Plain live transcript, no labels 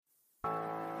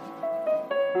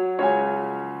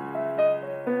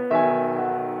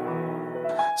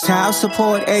Child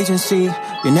support agency,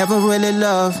 you never really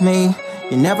love me.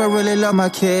 You never really love my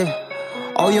kid.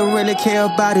 All you really care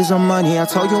about is your money. I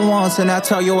told you once and I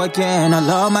tell you again. I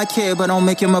love my kid, but don't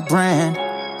make him a brand.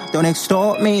 Don't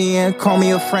extort me and call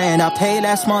me a friend. I paid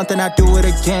last month and I do it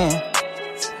again.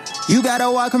 You gotta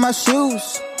walk in my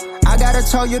shoes. I gotta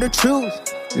tell you the truth.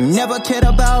 You never cared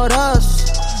about us.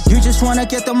 You just wanna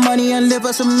get the money and live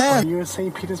us a mess. Are you a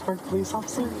St. Petersburg police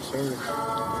officer? Sure.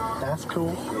 That's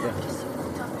cool. Yeah.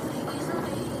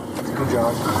 Good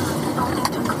job.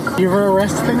 You ever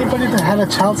arrested anybody that had a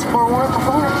child support warrant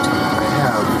before? I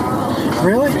have.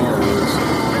 Really?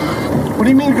 Yeah, What do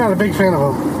you mean you're not a big fan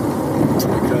of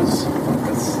them? because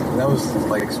that was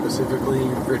like specifically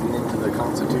written into the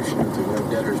Constitution to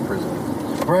no debtor's prison.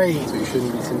 Right. So you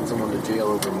shouldn't be sending someone to jail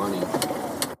over money.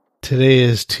 Today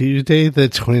is Tuesday, the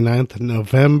 29th of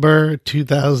November,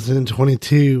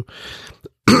 2022.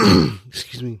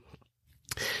 Excuse me.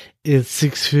 It's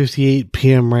 6:58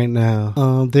 p.m. right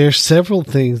now. There's several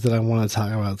things that I want to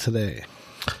talk about today.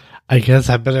 I guess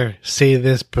I better say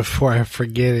this before I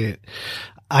forget it.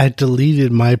 I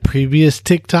deleted my previous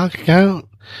TikTok account.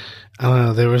 I don't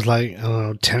know, there was like,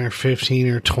 10 or 15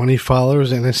 or 20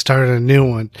 followers, and I started a new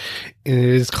one. And it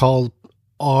is called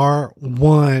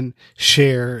R1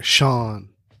 Share Sean.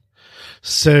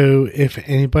 So if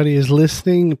anybody is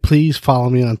listening, please follow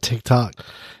me on TikTok.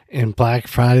 And Black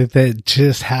Friday that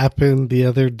just happened the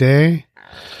other day,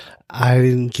 I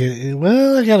didn't get it.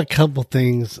 Well, I got a couple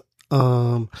things.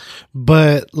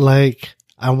 But like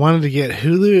I wanted to get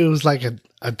Hulu. It was like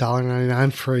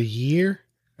 $1.99 for a year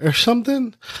or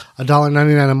something.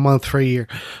 $1.99 a month for a year.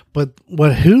 But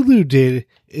what Hulu did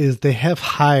is they have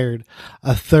hired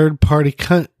a third party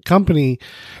company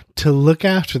to look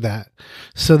after that.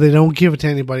 So they don't give it to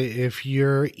anybody. If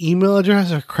your email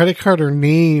address or credit card or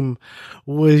name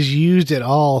was used at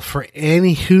all for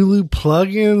any Hulu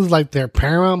plugins, like their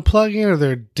Paramount plugin or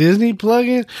their Disney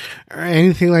plugin or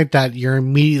anything like that, you're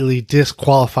immediately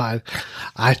disqualified.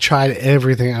 I tried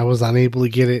everything. I was unable to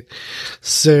get it.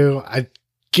 So I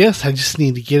guess I just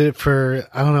need to get it for,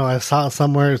 I don't know, I saw it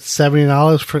somewhere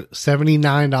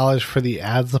 $79 for the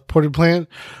ad supported plan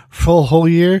for a whole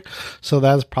year. So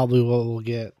that's probably what we'll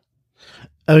get.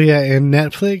 Oh yeah, and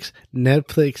Netflix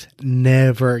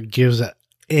never gives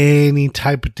any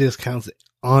type of discounts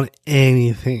on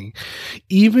anything.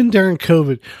 Even during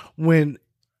COVID, when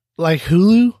like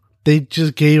Hulu, they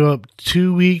just gave up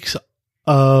 2 weeks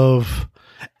of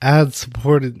ad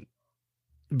supported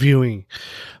viewing,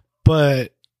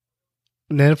 but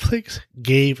Netflix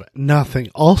gave nothing.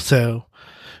 Also,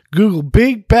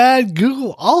 Big Bad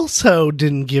Google also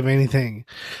didn't give anything.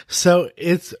 So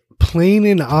it's plain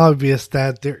and obvious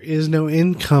that there is no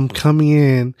income coming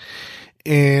in,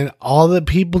 and all that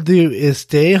people do is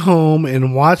stay home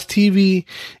and watch TV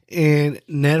and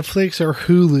Netflix or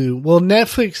Hulu. Well,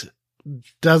 Netflix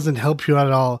doesn't help you out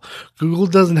at all. Google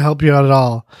doesn't help you out at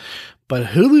all. But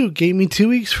Hulu gave me 2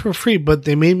 weeks for free, but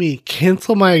they made me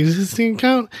cancel my existing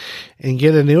account and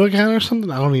get a new account or something.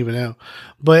 I don't even know.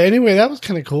 But anyway, that was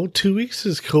kind of cool. 2 weeks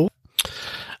is cool.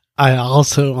 I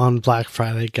also, on Black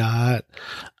Friday, got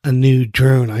a new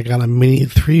drone. I got a Mini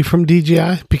 3 from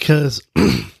DJI because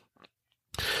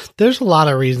there's a lot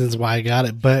of reasons why I got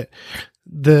it, but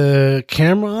the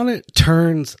camera on it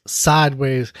turns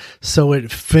sideways, so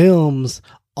it films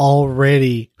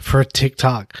already for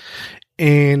TikTok.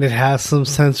 And it has some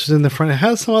sensors in the front. It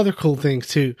has some other cool things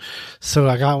too. So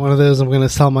I got one of those. I'm going to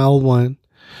sell my old one.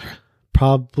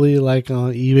 Probably like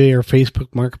on eBay or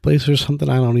Facebook Marketplace or something.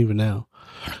 I don't even know.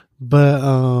 But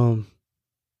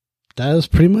that was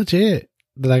pretty much it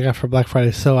that I got for Black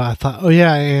Friday. So I thought, oh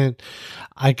yeah, and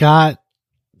I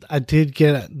did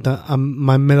get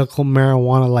my medical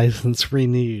marijuana license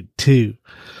renewed too.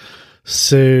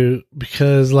 So,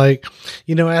 because like,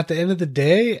 at the end of the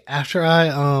day, after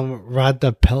I, ride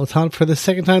the Peloton for the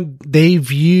second time, they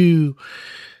view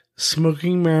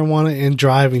smoking marijuana and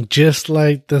driving just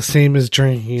like the same as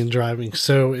drinking and driving.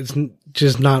 So it's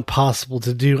just not possible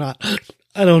to do. I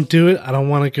don't do it. I don't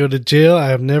want to go to jail. I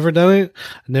have never done it.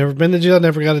 I've never been to jail. I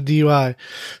never got a DUI.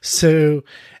 So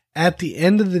at the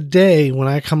end of the day, when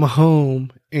I come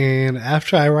home and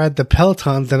after I ride the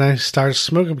Peloton, then I start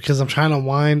smoking because I'm trying to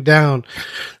wind down.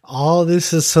 All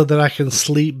this is so that I can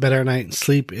sleep better at night. And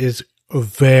sleep is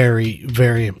very,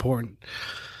 very important.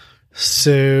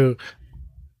 So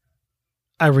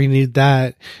I renewed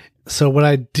that. So what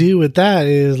I do with that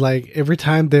is like every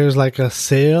time there's like a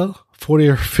sale, 40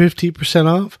 or 50%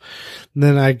 off,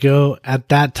 then I go at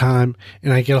that time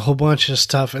and I get a whole bunch of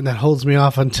stuff, and that holds me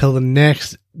off until the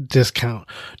next discount,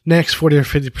 next 40 or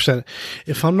 50%.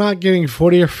 If I'm not getting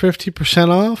 40 or 50%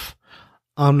 off,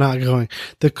 I'm not going.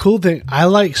 The cool thing, I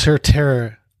like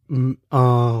Certera.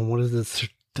 What is it?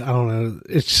 I don't know.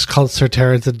 It's just called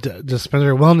Certera. It's a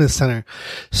dispensary wellness center.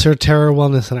 Certera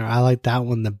Wellness Center. I like that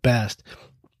one the best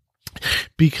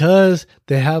because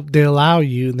they allow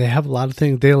you, and they have a lot of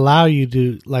things. They allow you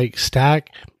to like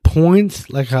stack points,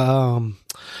 like a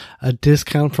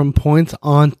discount from points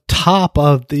on top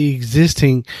of the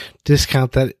existing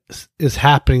discount that is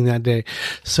happening that day.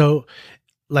 So,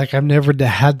 like, I've never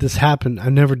had this happen.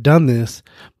 I've never done this,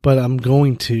 but I'm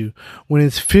going to. When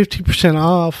it's 50%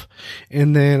 off,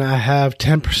 and then I have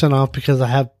 10% off because I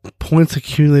have points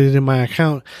accumulated in my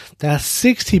account, that's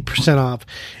 60% off.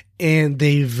 And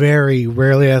they very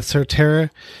rarely at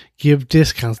Certera give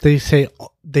discounts. They say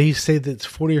that it's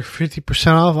 40 or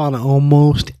 50% off on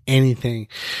almost anything.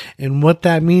 And what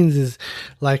that means is,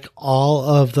 like, all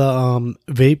of the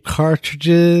vape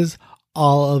cartridges,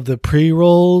 all of the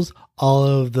pre-rolls, all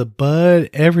of the bud,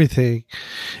 everything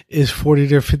is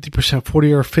 40 or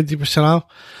 50% off.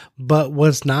 But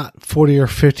what's not 40 or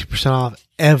 50% off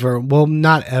ever, well,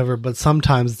 not ever, but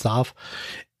sometimes it's off,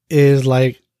 is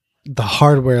like the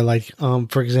hardware. Like,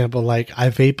 for example, like I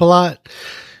vape a lot.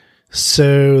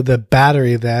 So the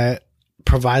battery that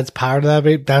provides power to that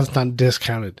vape, that's not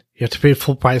discounted. You have to pay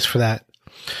full price for that.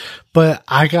 But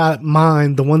I got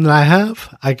mine, the one that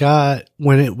I got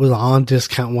when it was on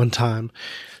discount one time.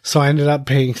 So I ended up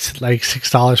paying like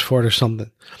 $6 for it or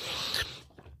something.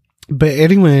 But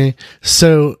anyway,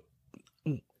 so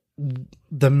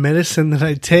the medicine that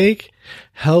I take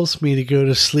helps me to go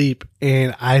to sleep,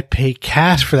 and I pay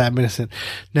cash for that medicine.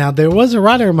 Now, there was a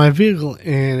rider in my vehicle,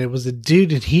 and it was a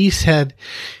dude, and he said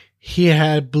he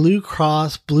had Blue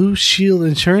Cross Blue Shield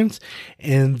insurance,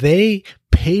 and they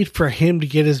paid for him to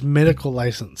get his medical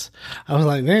license. I was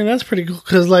like, man, that's pretty cool.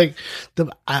 Cause like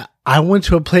I went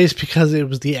to a place because it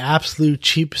was the absolute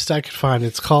cheapest I could find.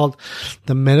 It's called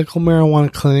the Medical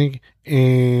Marijuana Clinic,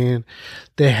 and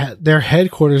their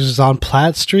headquarters is on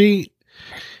Platt Street,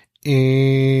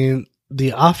 and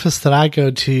the office that I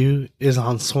go to is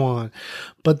on Swan.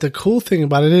 But the cool thing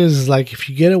about it is like, if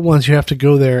you get it once, you have to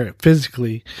go there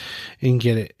physically and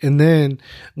get it. And then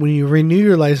when you renew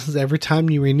your license, every time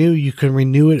you renew, you can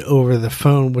renew it over the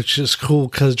phone, which is cool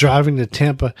because driving to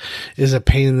Tampa is a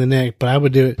pain in the neck, but I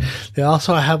would do it. They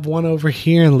also have one over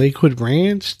here in Lakewood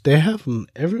Ranch. They have them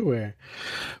everywhere.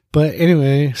 But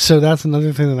anyway, so that's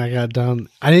another thing that I got done.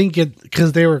 I didn't get,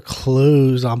 because they were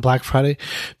closed on Black Friday,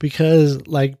 because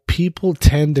like people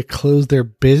tend to close their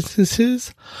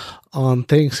businesses on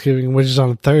Thanksgiving, which is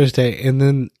on Thursday, and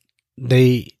then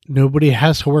nobody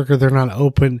has to work or they're not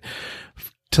open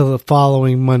till the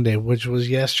following Monday, which was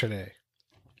yesterday.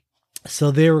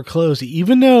 So they were closed.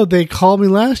 Even though they called me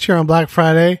last year on Black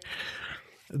Friday,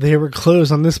 they were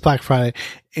closed on this Black Friday,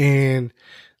 and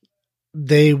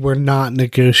they were not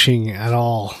negotiating at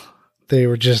all. They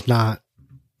were just not.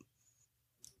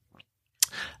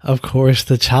 Of course,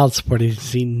 the child support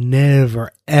agency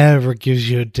never, ever gives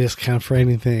you a discount for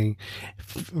anything.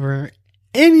 For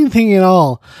anything at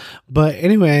all. But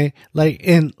anyway,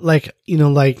 it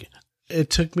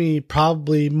took me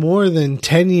probably more than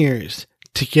 10 years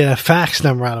to get a fax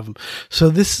number out of them. So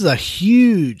this is a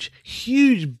huge,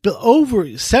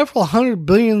 over several $100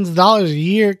 billion a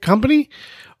year company.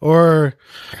 Or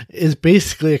is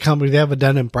basically a company. They have a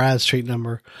Dun & Bradstreet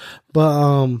number,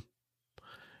 but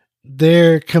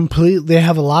they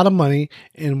have a lot of money,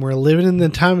 and we're living in the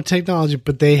time of technology.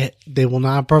 But they will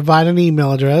not provide an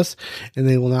email address, and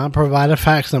they will not provide a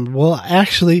fax number. Well,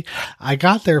 actually, I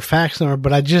got their fax number,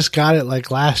 but I just got it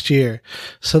like last year.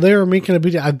 So they were making a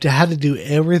big deal. I had to do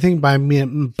everything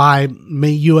by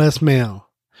U.S. mail,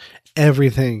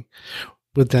 everything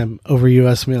with them over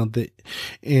U.S. mail.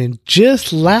 And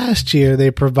just last year,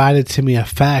 they provided to me a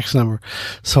fax number.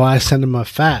 So I send them a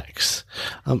fax.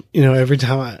 Not every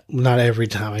time I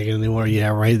get a new order.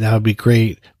 Yeah, right. That would be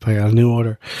great if I got a new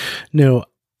order. No,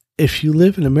 if you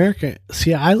live in America,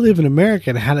 see, I live in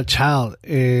America and had a child,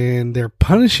 and they're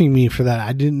punishing me for that.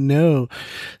 I didn't know.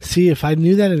 See, if I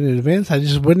knew that in advance, I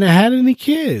just wouldn't have had any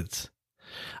kids.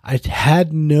 I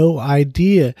had no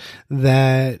idea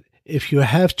that if you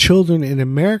have children in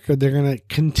America, they're going to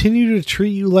continue to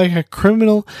treat you like a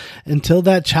criminal until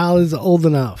that child is old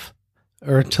enough,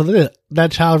 or until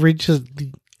that child reaches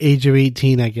the age of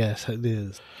 18, I guess it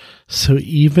is. So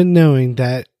even knowing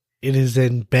that it is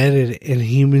embedded in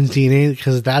humans' DNA,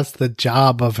 because that's the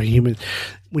job of a human.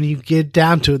 When you get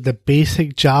down to it, the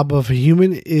basic job of a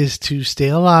human is to stay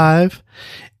alive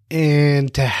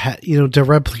and to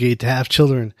replicate, to have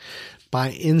children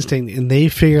by instinct, and they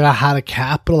figured out how to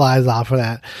capitalize off of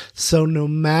that. So no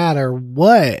matter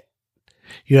what,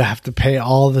 you have to pay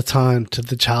all the time to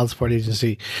the child support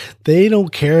agency. They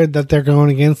don't care that they're going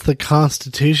against the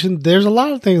Constitution. There's a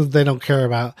lot of things they don't care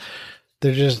about.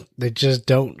 They just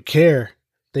don't care.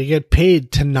 They get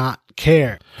paid to not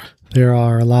care. There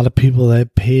are a lot of people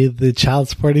that pay the child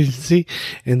support agency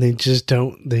and they just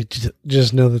don't, they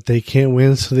just know that they can't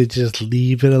win, so they just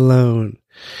leave it alone.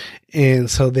 And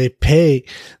so they pay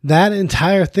that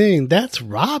entire thing. That's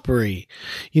robbery,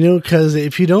 because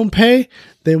if you don't pay,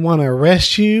 they want to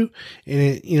arrest you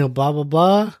and, blah, blah,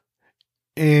 blah.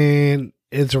 And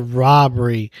it's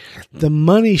robbery. The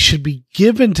money should be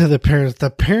given to the parents. The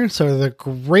parents are the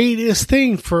greatest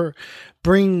thing for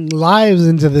bringing lives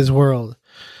into this world.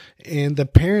 And the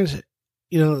parents,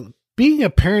 being a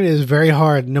parent is very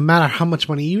hard, no matter how much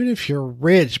money. Even if you're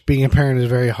rich, being a parent is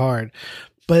very hard.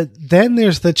 But then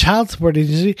there's the child support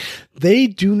agency. They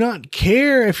do not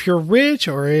care if you're rich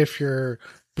or if you're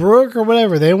broke or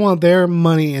whatever. They want their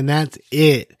money, and that's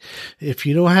it. If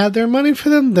you don't have their money for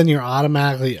them, then you're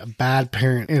automatically a bad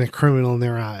parent and a criminal in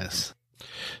their eyes.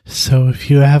 So if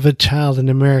you have a child in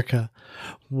America,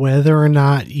 whether or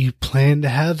not you plan to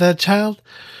have that child,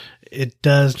 it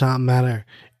does not matter.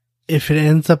 If it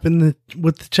ends up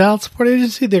with the child support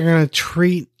agency, they're going to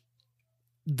treat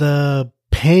the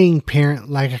paying parent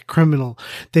like a criminal.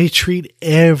 They treat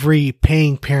every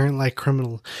paying parent like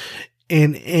criminals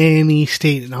in any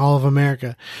state in all of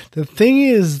America. The thing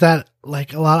is that,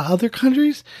 like a lot of other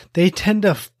countries, they tend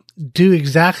to do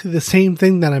exactly the same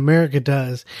thing that America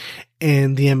does.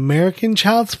 And the American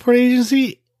child support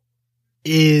agency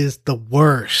is the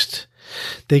worst.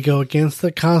 They go against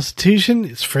the Constitution.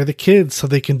 It's for the kids so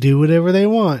they can do whatever they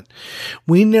want.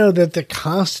 We know that the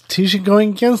Constitution, going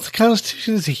against the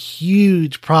Constitution, is a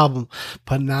huge problem,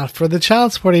 but not for the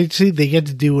child support agency. They get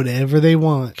to do whatever they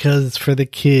want because it's for the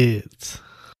kids.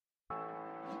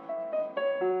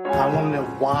 I want to know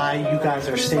why you guys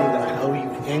are saying that I owe you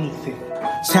anything.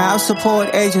 Child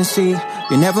support agency,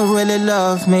 you never really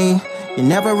love me. You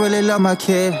never really love my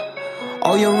kid.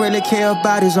 All you really care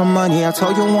about is your money. I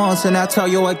told you once and I tell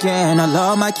you again. I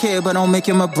love my kid, but don't make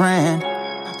him a brand.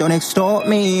 Don't extort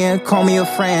me and call me a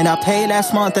friend. I paid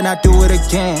last month and I do it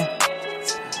again.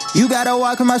 You gotta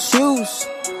walk in my shoes.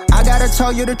 I gotta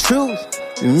tell you the truth.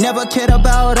 You never cared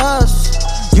about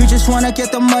us. You just wanna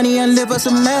get the money and live us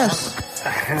a mess.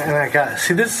 And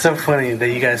see, this is so funny that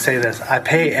you guys say this. I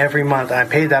pay every month. I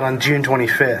paid that on June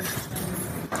 25th.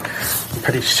 I'm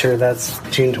pretty sure that's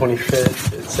June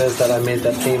 25th. It says that I made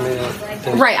that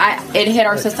payment. Right. It hit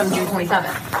our system June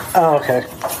 27th. Oh, okay.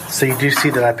 So you do see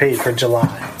that I paid for July.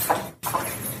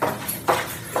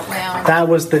 Well, that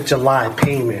was the July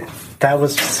payment. That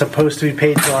was supposed to be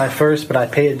paid July 1st, but I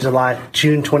paid it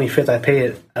June 25th. I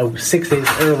paid it 6 days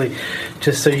early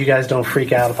just so you guys don't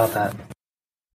freak out about that.